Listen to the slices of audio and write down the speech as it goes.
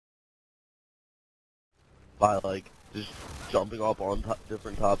by like just jumping up on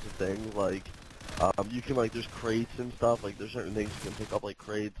different types of things. Like you can like there's crates and stuff. Like there's certain things you can pick up like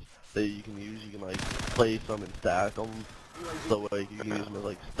crates that you can use. You can like place them and stack them. So like you can use them as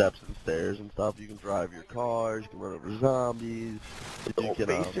like steps and stairs and stuff. You can drive your cars. You can run over zombies. So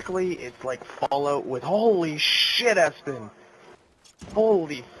basically, it's like Fallout with holy shit, Espen.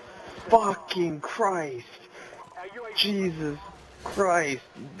 Holy fucking Christ. Jesus Christ.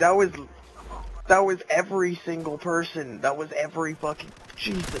 That was every single person. That was every fucking...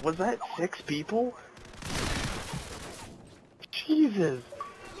 Jesus, was that 6 people? Jesus.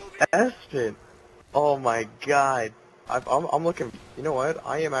 Espen. Oh my god. I'm looking... You know what?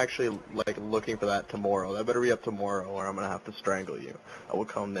 I am actually, like, looking for that tomorrow. That better be up tomorrow or I'm gonna have to strangle you. I will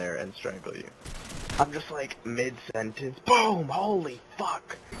come there and strangle you. I'm just like, mid-sentence, boom, holy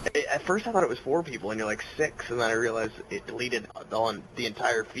fuck. At first I thought it was 4 people, and you're like 6, and then I realized it deleted on the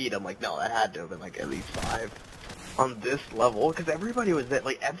entire feed. I'm like, no, that had to have been like at least 5 on this level, because everybody was there,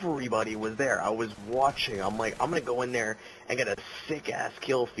 like, everybody was there. I was watching, I'm like, I'm gonna go in there and get a sick-ass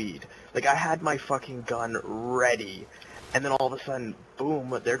kill feed. Like, I had my fucking gun ready, and then all of a sudden,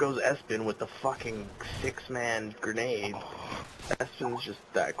 boom, there goes Espen with the fucking 6-man grenade. Espen's just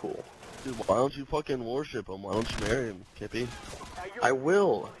that cool. Dude, why don't you fucking worship him? Why don't you marry him, Kippy? I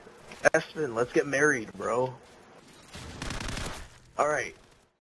will. Espen, let's get married, bro. Alright.